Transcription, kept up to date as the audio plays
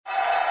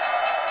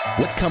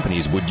What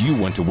companies would you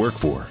want to work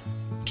for?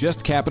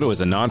 Just Capital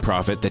is a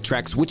nonprofit that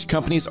tracks which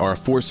companies are a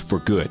force for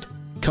good.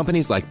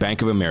 Companies like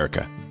Bank of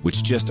America,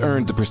 which just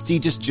earned the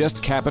prestigious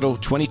Just Capital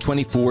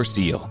 2024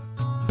 seal.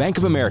 Bank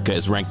of America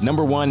is ranked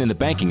number 1 in the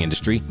banking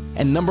industry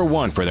and number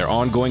 1 for their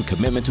ongoing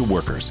commitment to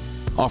workers,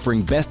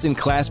 offering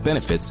best-in-class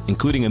benefits,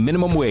 including a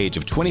minimum wage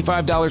of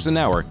 $25 an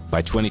hour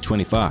by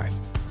 2025.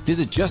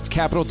 Visit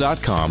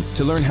justcapital.com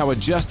to learn how a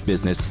just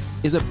business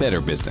is a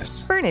better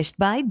business. Furnished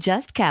by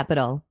Just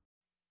Capital.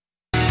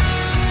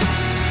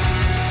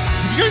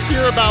 Did you guys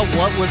hear about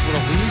what was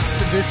released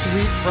this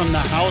week from the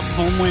House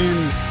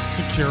Homeland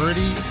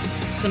Security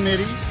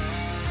Committee?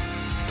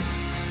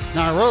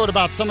 Now, I wrote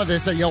about some of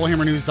this at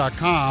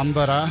YellowHammerNews.com,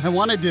 but I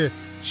wanted to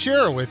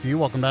share it with you.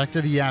 Welcome back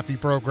to the Yaffe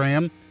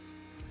program.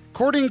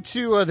 According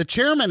to the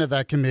chairman of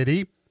that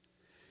committee,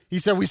 he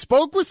said, we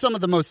spoke with some of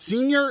the most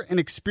senior and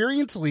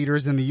experienced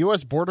leaders in the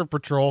U.S. Border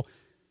Patrol,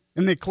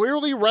 and they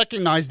clearly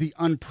recognize the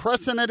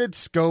unprecedented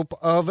scope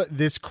of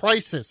this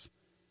crisis.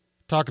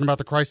 Talking about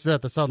the crisis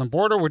at the southern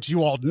border, which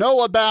you all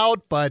know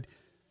about, but,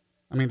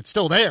 I mean, it's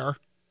still there.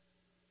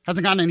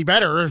 Hasn't gotten any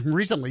better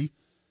recently.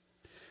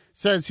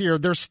 Says here,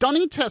 their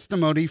stunning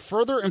testimony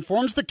further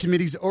informs the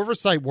committee's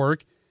oversight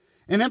work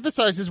and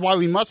emphasizes why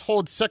we must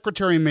hold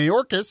Secretary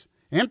Mayorkas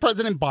and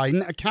President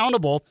Biden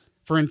accountable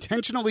for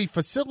intentionally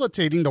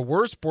facilitating the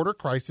worst border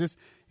crisis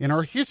in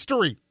our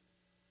history.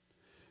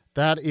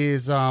 That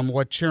is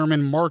what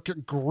Chairman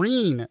Mark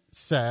Green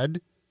said.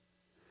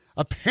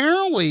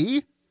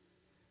 Apparently,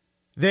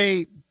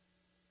 they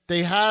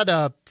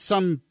had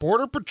some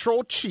Border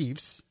Patrol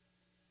chiefs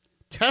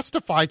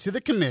testify to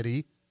the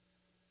committee,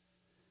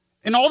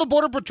 and all the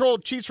Border Patrol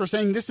chiefs were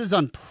saying this is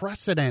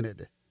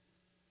unprecedented.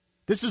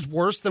 This is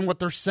worse than what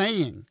they're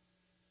saying.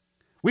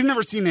 We've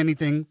never seen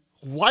anything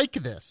like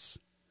this.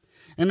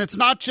 And it's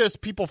not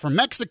just people from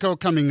Mexico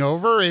coming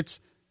over,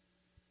 it's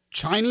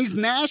Chinese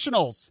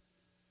nationals,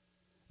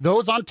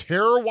 those on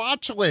terror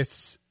watch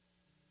lists,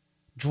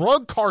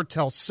 drug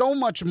cartels, so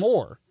much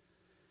more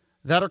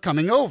that are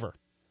coming over.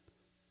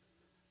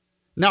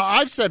 Now,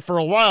 I've said for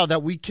a while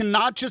that we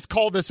cannot just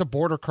call this a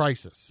border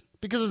crisis,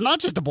 because it's not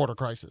just a border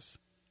crisis.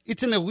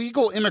 It's an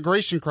illegal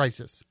immigration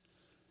crisis.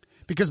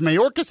 Because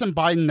Mayorkas and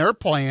Biden, their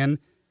plan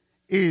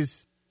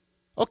is,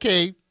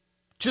 okay,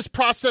 just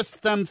process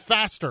them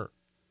faster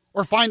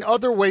or find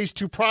other ways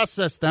to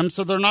process them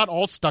so they're not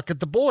all stuck at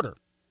the border.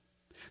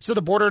 So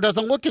the border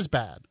doesn't look as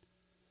bad.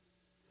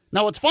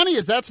 Now, what's funny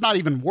is that's not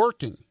even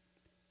working.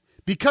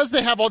 Because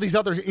they have all these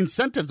other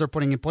incentives they're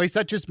putting in place,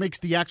 that just makes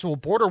the actual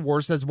border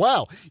worse as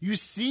well. You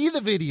see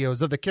the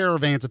videos of the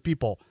caravans of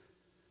people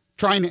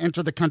trying to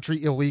enter the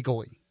country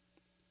illegally.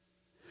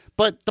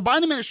 But the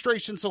Biden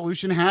administration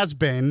solution has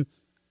been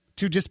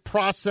to just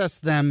process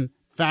them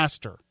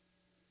faster.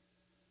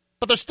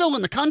 But they're still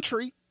in the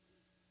country.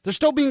 They're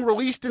still being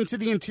released into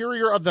the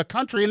interior of the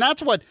country. And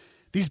that's what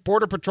these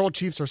Border Patrol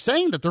chiefs are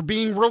saying, that they're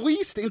being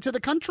released into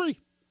the country.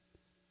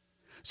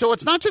 So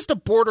it's not just a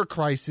border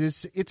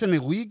crisis, it's an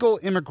illegal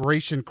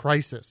immigration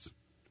crisis.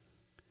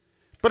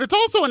 But it's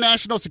also a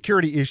national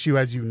security issue,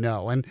 as you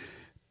know. And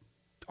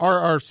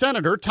our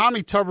Senator,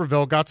 Tommy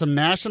Tuberville, got some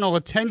national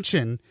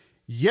attention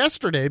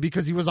yesterday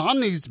because he was on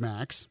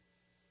Newsmax.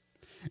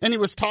 And he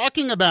was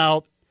talking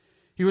about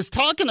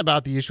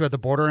the issue at the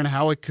border and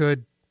how it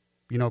could,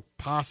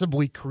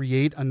 possibly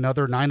create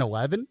another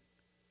 9/11.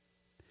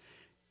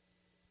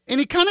 And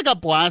he kind of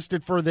got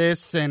blasted for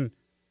this, and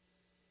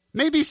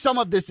maybe some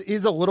of this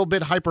is a little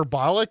bit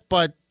hyperbolic,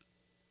 but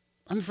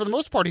I mean, for the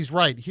most part, he's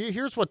right.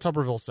 Here's what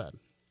Tuberville said.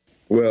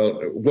 Well,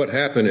 what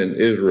happened in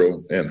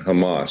Israel and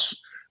Hamas,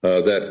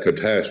 that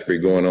catastrophe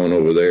going on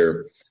over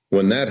there,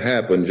 when that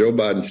happened, Joe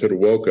Biden should have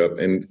woke up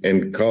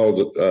and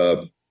called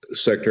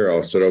Secretary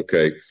Austin, said,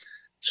 okay,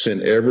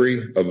 send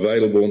every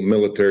available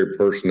military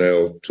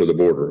personnel to the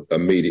border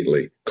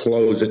immediately.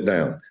 Close it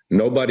down.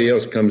 Nobody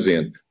else comes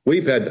in.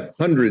 We've had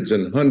hundreds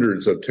and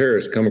hundreds of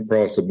terrorists come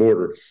across the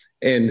border.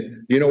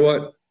 And you know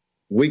what?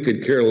 We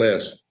could care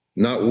less.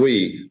 Not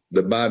we,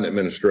 the Biden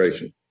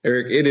administration.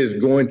 Eric, it is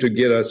going to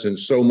get us in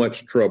so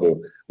much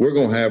trouble. We're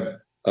going to have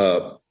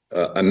a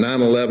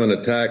 9/11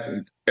 attack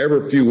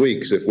every few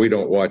weeks if we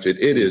don't watch it.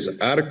 It is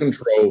out of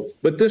control.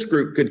 But this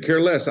group could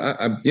care less.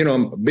 I'm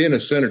being a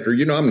senator.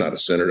 I'm not a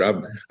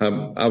senator.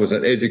 I was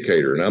an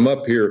educator, and I'm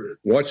up here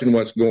watching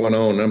what's going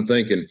on. And I'm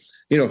thinking,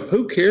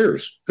 who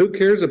cares? Who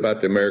cares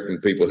about the American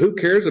people? Who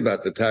cares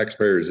about the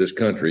taxpayers of this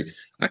country?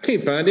 I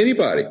can't find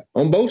anybody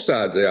on both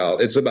sides of the aisle.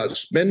 It's about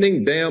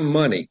spending damn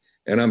money.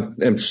 And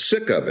I'm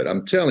sick of it.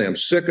 I'm telling you, I'm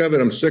sick of it.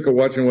 I'm sick of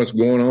watching what's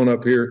going on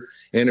up here.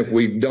 And if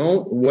we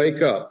don't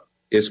wake up,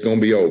 it's going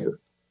to be over.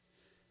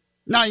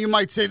 Now, you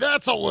might say,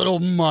 that's a little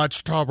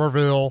much,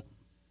 Tuberville.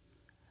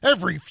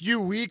 Every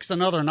few weeks,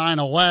 another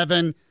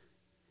 9/11.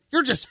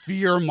 You're just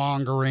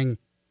fear-mongering.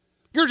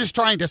 You're just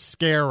trying to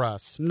scare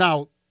us.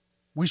 Now,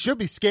 we should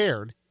be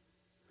scared.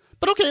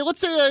 But okay,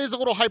 let's say it is a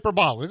little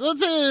hyperbolic.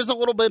 Let's say it is a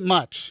little bit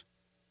much.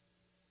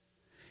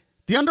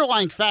 The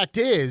underlying fact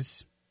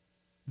is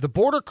the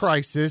border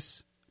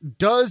crisis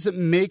does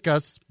make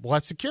us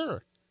less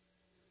secure.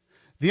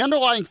 The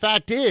underlying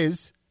fact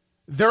is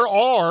there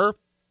are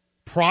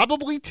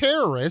probably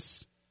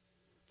terrorists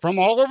from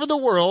all over the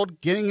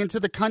world getting into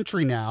the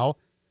country now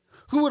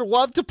who would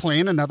love to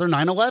plan another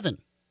 9/11.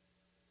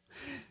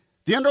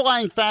 The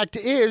underlying fact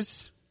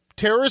is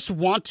terrorists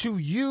want to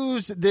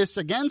use this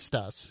against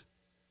us.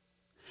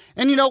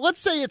 And,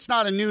 let's say it's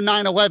not a new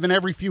 9/11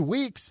 every few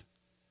weeks.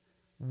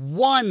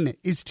 One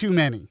is too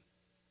many.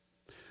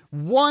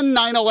 One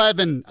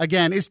 9/11,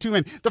 again, is too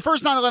many. The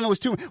first 9/11 was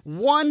too many.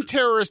 One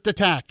terrorist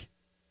attack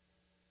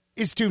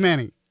is too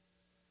many.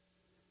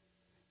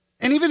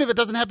 And even if it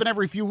doesn't happen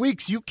every few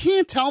weeks, you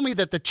can't tell me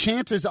that the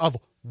chances of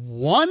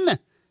one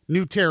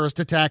new terrorist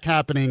attack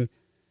happening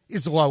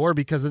is lower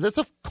because of this.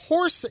 Of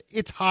course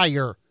it's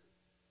higher.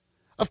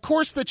 Of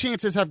course the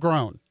chances have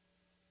grown.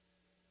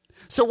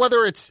 So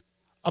whether it's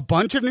a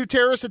bunch of new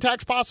terrorist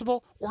attacks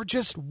possible or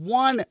just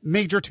one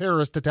major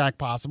terrorist attack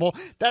possible,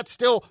 that's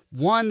still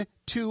one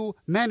too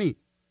many.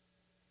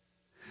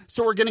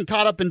 So we're getting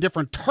caught up in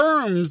different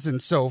terms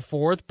and so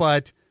forth,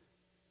 but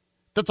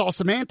that's all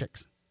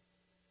semantics.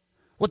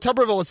 What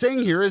Tuberville is saying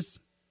here is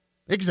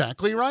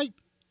exactly right.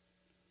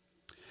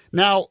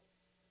 Now,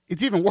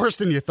 it's even worse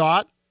than you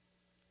thought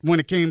when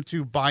it came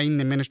to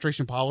Biden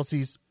administration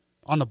policies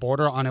on the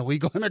border on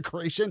illegal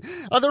immigration.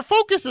 Their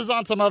focus is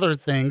on some other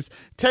things.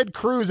 Ted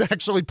Cruz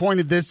actually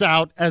pointed this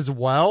out as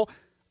well.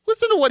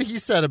 Listen to what he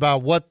said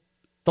about what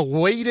the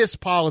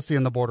latest policy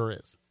on the border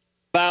is.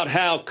 About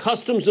how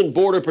Customs and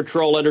Border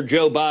Patrol under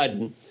Joe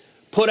Biden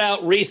put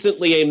out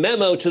recently a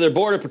memo to their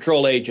Border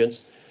Patrol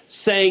agents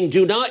saying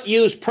do not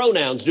use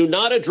pronouns, do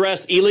not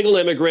address illegal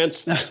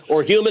immigrants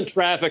or human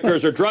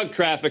traffickers or drug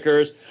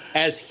traffickers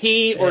as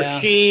he or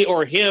she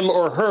or him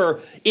or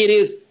her. It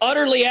is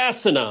utterly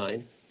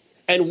asinine.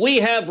 And we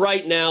have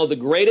right now the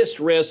greatest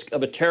risk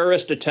of a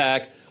terrorist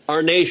attack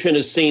our nation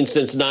has seen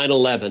since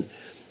 9/11.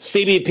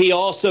 CBP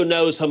also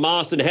knows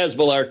Hamas and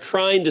Hezbollah are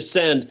trying to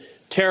send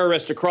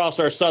terrorists across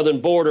our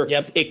southern border,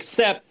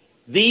 except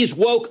these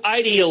woke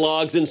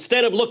ideologues,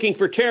 instead of looking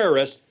for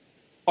terrorists,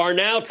 are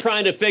now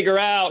trying to figure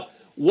out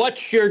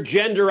what's your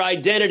gender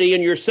identity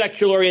and your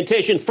sexual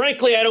orientation.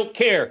 Frankly, I don't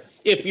care.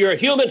 If you're a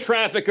human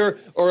trafficker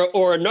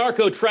or a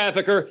narco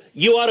trafficker,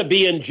 you ought to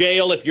be in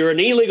jail. If you're an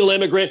illegal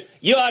immigrant,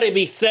 you ought to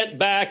be sent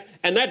back.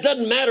 And that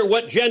doesn't matter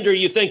what gender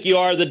you think you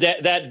are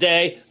that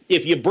day.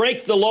 If you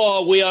break the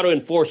law, we ought to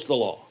enforce the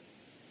law.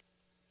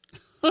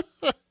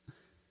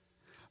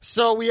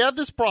 So we have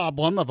this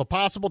problem of a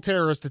possible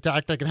terrorist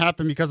attack that could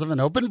happen because of an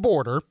open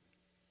border.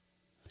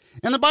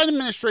 And the Biden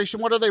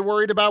administration, what are they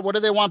worried about? What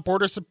do they want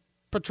Border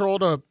Patrol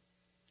to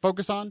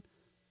focus on?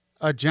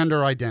 A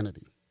gender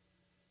identity.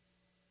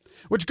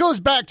 Which goes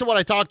back to what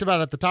I talked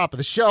about at the top of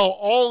the show.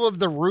 All of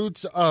the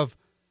roots of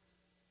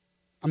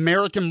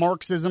American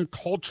Marxism,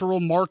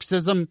 cultural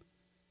Marxism,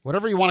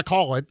 whatever you want to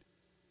call it,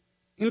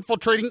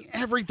 infiltrating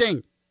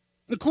everything,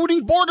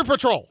 including Border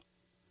Patrol.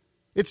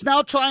 It's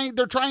now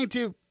they're trying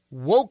to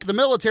woke the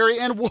military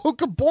and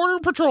woke a Border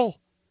Patrol.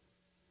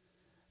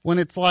 When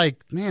it's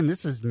like, man,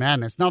 this is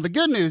madness. Now, the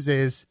good news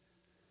is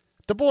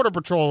the Border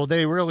Patrol,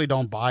 they really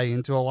don't buy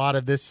into a lot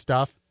of this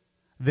stuff.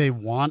 They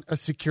want a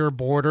secure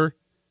border.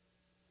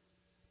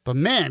 But,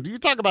 man, do you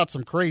talk about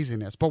some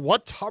craziness. But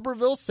what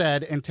Tuberville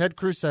said and Ted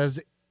Cruz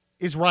says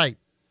is right.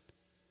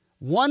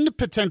 One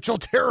potential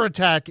terror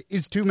attack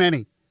is too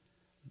many.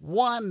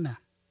 One.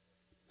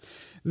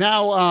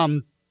 Now,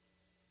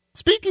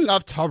 speaking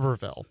of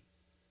Tuberville,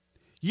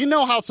 you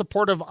know how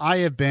supportive I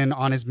have been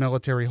on his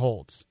military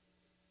holds.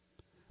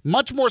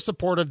 Much more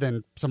supportive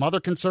than some other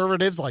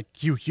conservatives like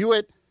Hugh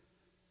Hewitt,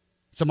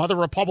 some other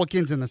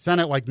Republicans in the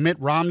Senate like Mitt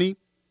Romney.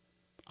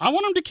 I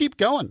want him to keep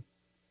going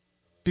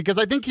because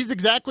I think he's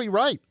exactly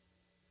right.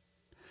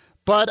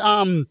 But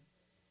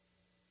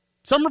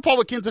some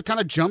Republicans have kind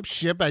of jumped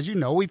ship. As you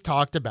know, we've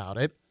talked about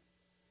it.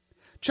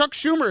 Chuck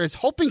Schumer is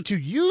hoping to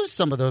use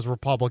some of those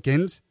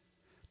Republicans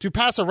to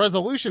pass a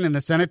resolution in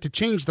the Senate to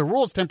change the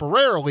rules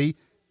temporarily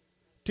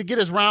to get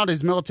us around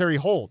his military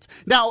holds.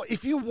 Now,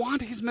 if you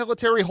want his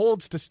military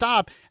holds to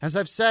stop, as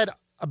I've said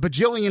a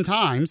bajillion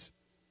times,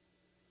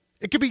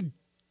 it could be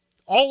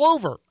all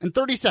over in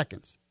 30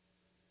 seconds.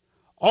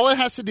 All it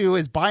has to do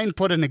is Biden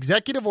put an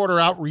executive order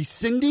out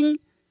rescinding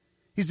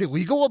his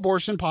illegal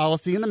abortion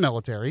policy in the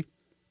military,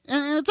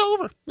 and it's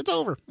over. It's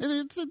over.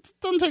 It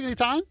doesn't take any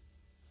time.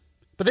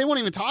 But they won't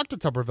even talk to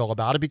Tuberville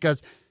about it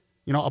because,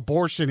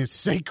 abortion is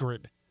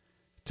sacred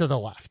to the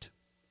left.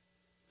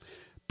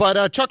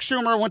 But Chuck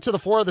Schumer went to the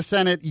floor of the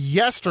Senate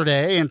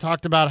yesterday and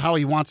talked about how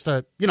he wants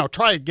to,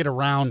 try to get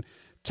around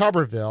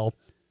Tuberville.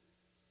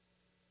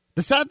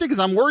 The sad thing is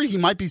I'm worried he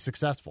might be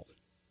successful.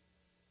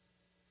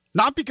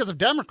 Not because of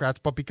Democrats,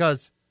 but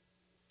because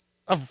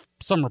of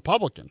some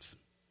Republicans.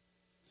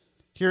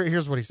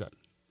 Here's what he said.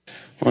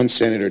 On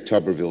Senator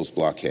Tuberville's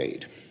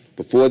blockade,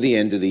 before the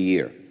end of the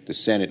year, the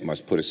Senate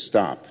must put a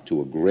stop to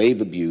a grave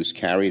abuse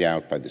carried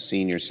out by the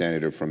senior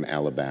senator from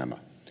Alabama.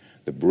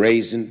 The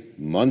brazen,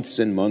 months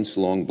and months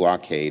long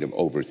blockade of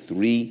over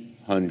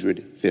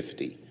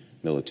 350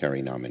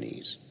 military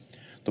nominees.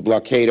 The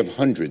blockade of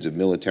hundreds of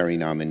military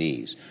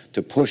nominees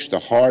to push the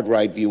hard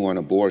right view on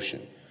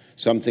abortion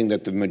something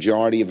that the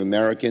majority of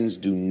Americans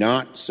do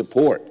not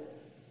support.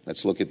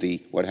 Let's look at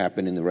what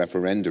happened in the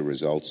referenda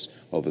results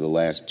over the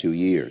last 2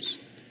 years.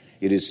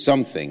 It is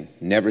something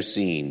never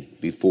seen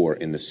before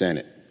in the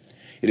Senate.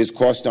 It has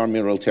cost our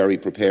military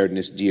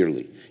preparedness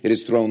dearly. It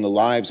has thrown the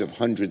lives of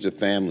hundreds of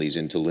families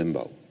into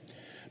limbo.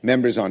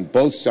 Members on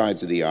both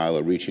sides of the aisle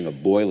are reaching a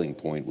boiling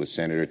point with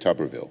Senator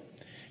Tuberville.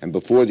 And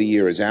before the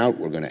year is out,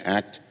 we're going to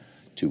act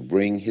to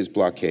bring his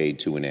blockade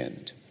to an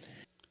end.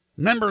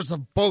 Members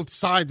of both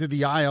sides of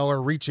the aisle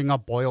are reaching a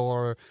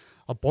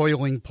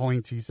boiling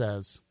point, he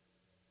says.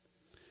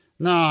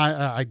 No,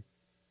 I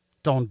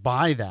don't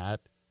buy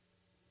that.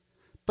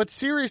 But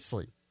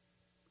seriously,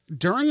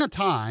 during a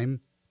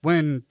time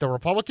when the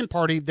Republican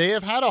Party, they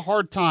have had a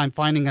hard time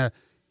finding a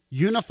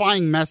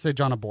unifying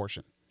message on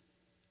abortion.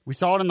 We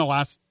saw it in the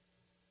last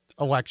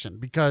election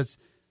because,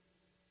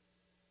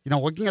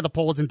 looking at the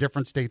polls in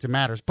different states, it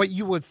matters. But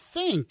you would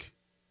think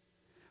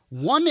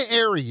one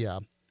area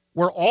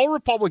where all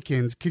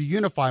Republicans could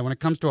unify when it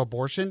comes to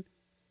abortion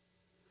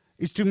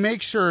is to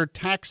make sure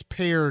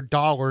taxpayer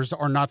dollars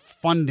are not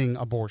funding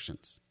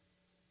abortions.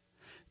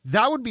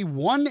 That would be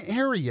one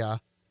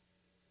area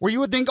where you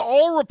would think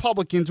all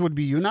Republicans would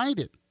be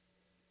united.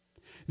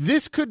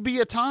 This could be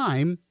a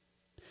time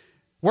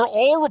where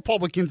all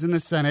Republicans in the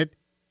Senate,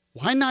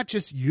 why not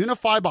just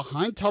unify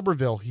behind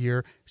Tuberville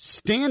here,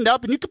 stand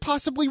up, and you could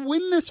possibly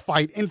win this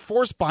fight and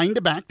force Biden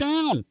to back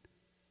down.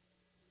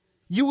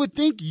 You would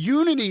think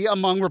unity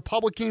among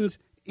Republicans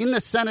in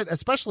the Senate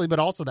especially, but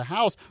also the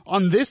House,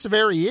 on this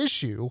very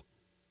issue,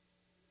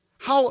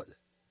 how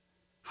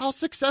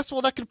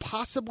successful that could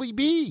possibly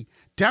be.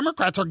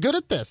 Democrats are good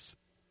at this.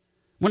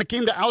 When it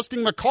came to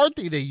ousting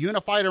McCarthy, they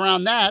unified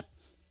around that.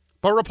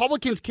 But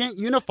Republicans can't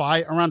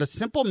unify around a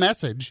simple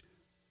message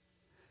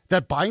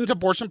that Biden's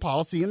abortion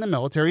policy in the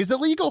military is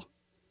illegal.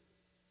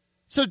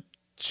 So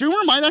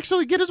Schumer might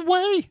actually get his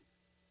way.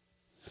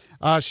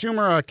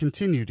 Schumer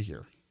continued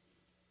here.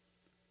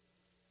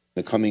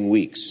 In the coming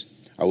weeks,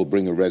 I will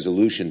bring a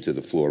resolution to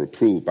the floor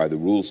approved by the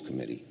Rules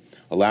Committee,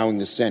 allowing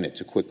the Senate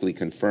to quickly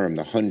confirm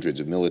the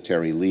hundreds of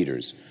military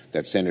leaders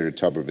that Senator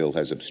Tuberville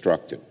has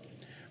obstructed.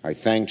 I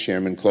thank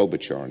Chairman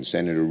Klobuchar and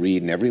Senator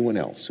Reid and everyone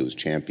else who has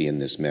championed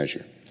this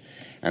measure.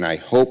 And I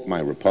hope my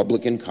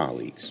Republican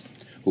colleagues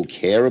who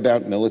care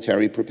about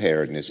military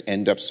preparedness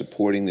end up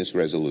supporting this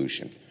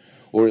resolution,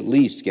 or at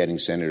least getting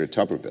Senator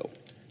Tuberville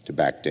to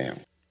back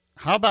down.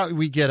 How about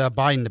we get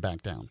Biden to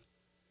back down?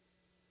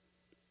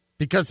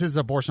 Because his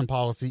abortion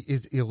policy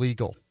is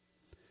illegal.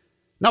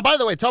 Now, by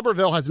the way,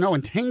 Tuberville has no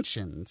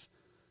intentions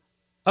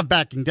of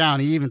backing down.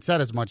 He even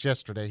said as much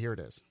yesterday. Here it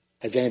is.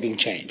 Has anything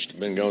changed?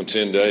 Been gone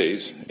 10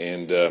 days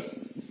and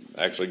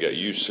actually got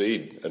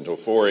UC'd until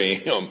 4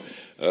 a.m.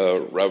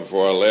 Right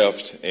before I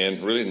left,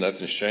 and really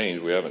nothing's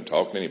changed. We haven't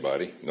talked to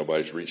anybody.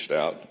 Nobody's reached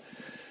out.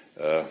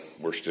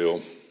 We're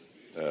still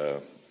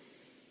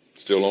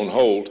on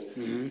hold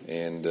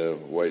and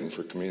waiting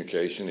for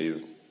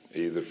communication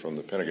either from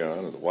the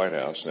Pentagon or the White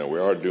House. Now, we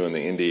are doing the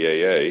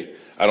NDAA.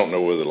 I don't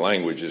know whether the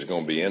language is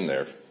going to be in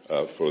there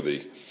for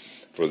the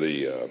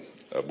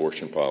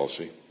abortion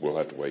policy. We'll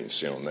have to wait and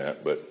see on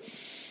that. But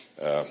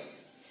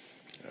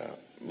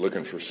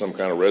looking for some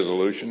kind of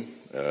resolution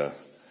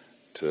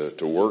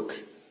to work.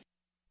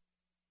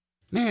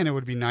 Man, it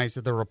would be nice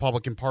if the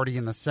Republican Party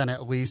in the Senate,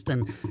 at least,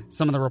 and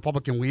some of the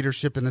Republican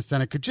leadership in the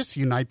Senate could just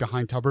unite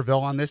behind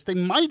Tuberville on this. They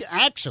might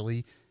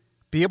actually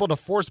be able to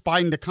force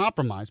Biden to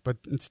compromise, but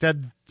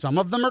instead, some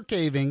of them are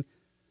caving.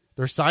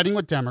 They're siding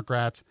with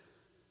Democrats.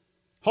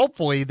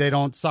 Hopefully, they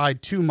don't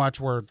side too much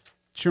where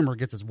Schumer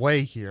gets his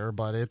way here,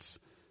 but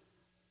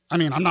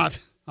I'm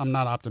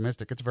not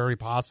optimistic. It's very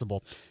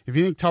possible. If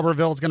you think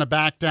Tuberville is going to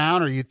back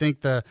down, or you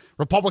think the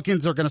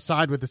Republicans are going to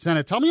side with the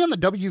Senate, tell me on the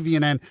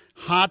WVNN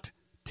Hot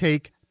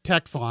Take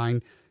text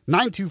line,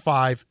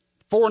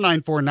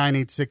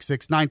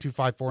 925-494-9866,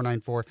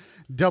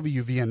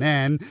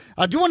 925-494-WVNN.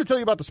 I do want to tell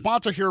you about the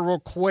sponsor here real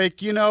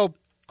quick.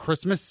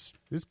 Christmas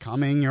is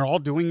coming. You're all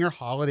doing your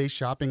holiday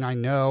shopping. I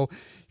know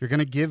you're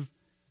going to give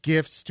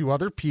gifts to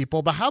other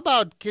people, but how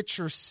about get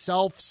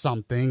yourself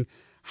something?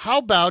 How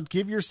about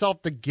give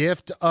yourself the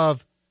gift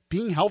of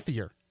being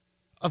healthier,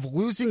 of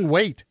losing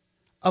weight,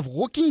 of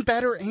looking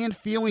better and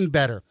feeling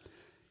better?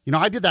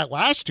 I did that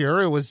last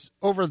year. It was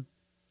over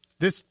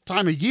this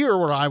time of year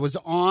where I was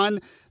on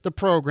the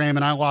program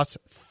and I lost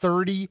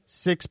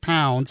 36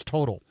 pounds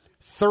total.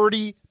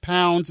 30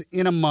 pounds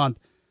in a month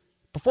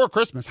before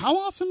Christmas. How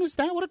awesome is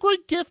that? What a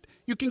great gift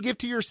you can give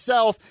to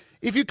yourself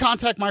if you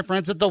contact my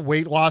friends at the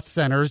Weight Loss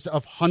Centers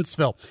of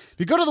Huntsville. If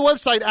you go to the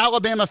website,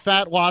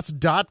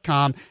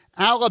 alabamafatloss.com,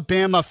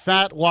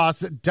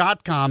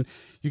 alabamafatloss.com,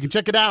 you can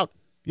check it out.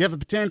 You have a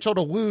potential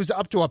to lose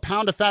up to a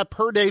pound of fat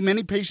per day.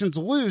 Many patients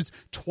lose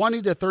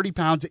 20 to 30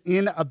 pounds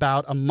in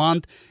about a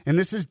month. And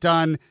this is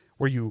done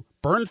where you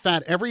Burn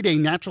fat every day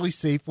naturally,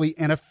 safely,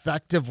 and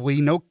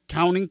effectively. No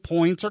counting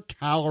points or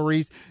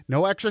calories.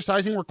 No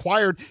exercising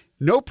required.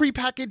 No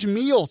prepackaged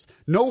meals.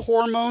 No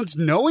hormones.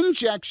 No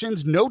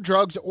injections. No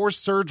drugs or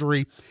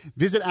surgery.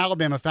 Visit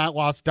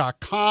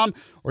alabamafatloss.com,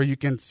 or you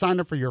can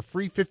sign up for your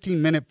free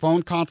 15-minute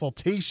phone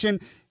consultation.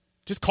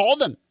 Just call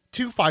them.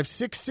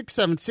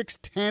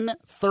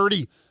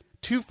 256-676-1030.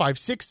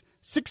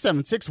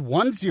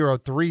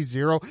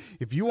 256-676-1030.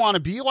 If you want to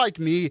be like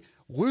me,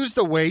 lose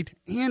the weight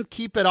and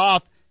keep it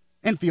off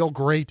and feel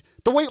great.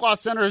 The Weight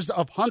Loss Centers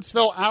of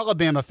Huntsville,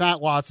 Alabama,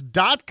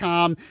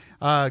 fatloss.com.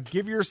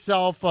 Give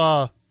yourself,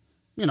 the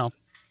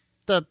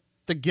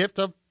gift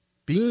of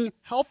being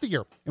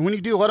healthier. And when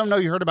you do, let them know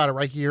you heard about it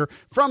right here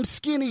from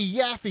Skinny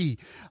Yaffe.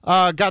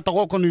 Got the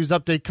local news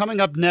update coming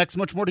up next.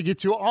 Much more to get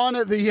to on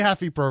the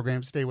Yaffe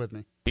program. Stay with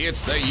me.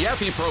 It's the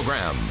Yaffe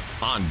program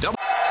on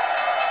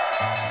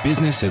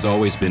Business has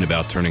always been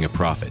about turning a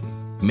profit,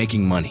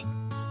 making money.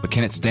 But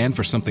can it stand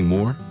for something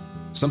more?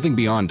 Something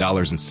beyond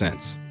dollars and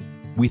cents?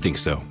 We think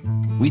so.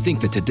 We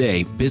think that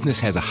today, business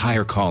has a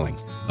higher calling,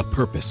 a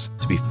purpose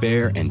to be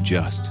fair and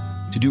just,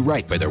 to do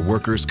right by their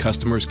workers,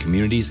 customers,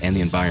 communities, and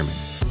the environment.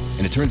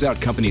 And it turns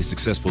out companies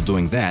successful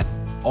doing that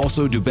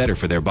also do better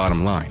for their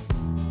bottom line.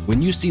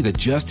 When you see the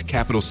Just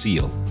Capital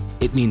seal,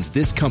 it means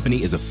this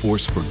company is a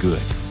force for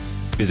good.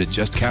 Visit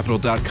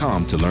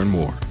justcapital.com to learn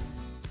more.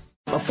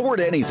 Afford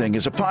Anything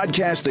is a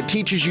podcast that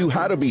teaches you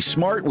how to be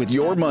smart with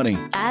your money.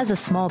 As a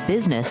small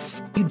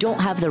business, you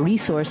don't have the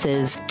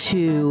resources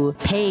to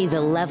pay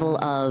the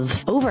level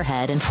of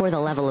overhead and for the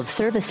level of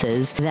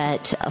services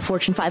that a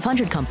Fortune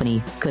 500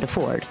 company could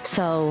afford.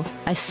 So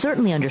I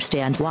certainly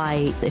understand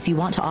why, if you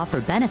want to offer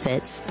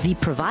benefits, the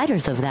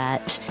providers of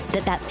that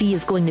fee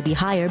is going to be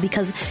higher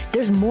because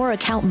there's more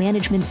account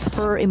management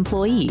per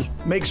employee.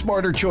 Make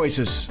smarter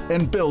choices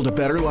and build a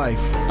better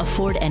life.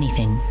 Afford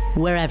Anything,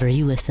 wherever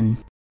you listen.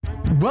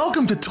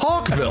 Welcome to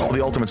Talkville,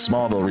 the ultimate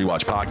Smallville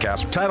rewatch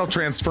podcast. Title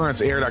Transference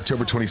aired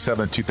October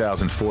 27,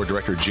 2004.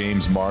 Director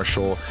James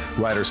Marshall,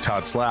 writers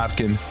Todd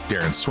Slavkin,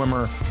 Darren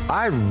Swimmer.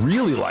 I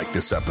really like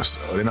this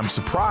episode, and I'm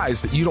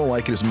surprised that you don't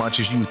like it as much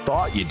as you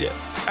thought you did.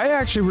 I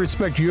actually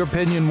respect your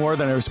opinion more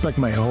than I respect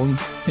my own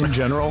in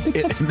general.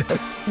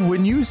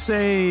 When you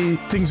say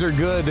things are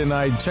good and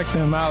I check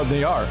them out,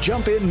 they are.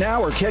 Jump in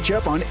now or catch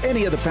up on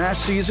any of the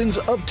past seasons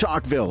of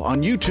Talkville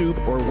on YouTube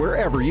or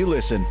wherever you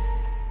listen.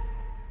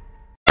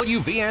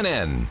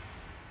 WVNN.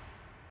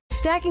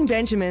 Stacking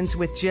Benjamins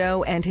with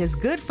Joe and his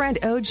good friend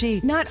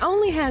OG not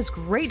only has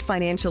great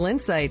financial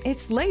insight,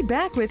 it's laid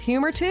back with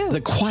humor too.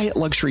 The quiet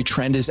luxury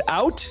trend is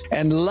out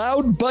and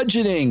loud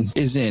budgeting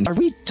is in. Are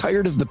we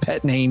tired of the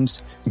pet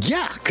names?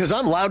 Yeah, because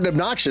I'm loud and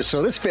obnoxious,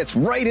 so this fits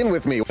right in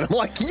with me. And I'm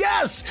like,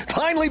 yes,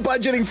 finally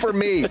budgeting for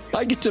me.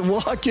 I get to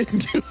walk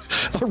into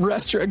a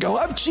restaurant and go,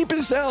 I'm cheap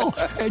as hell,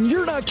 and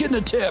you're not getting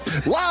a tip.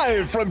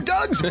 Live from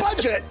Doug's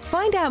Budget.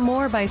 Find out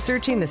more by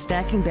searching the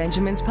Stacking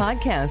Benjamins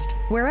podcast,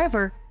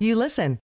 wherever you listen.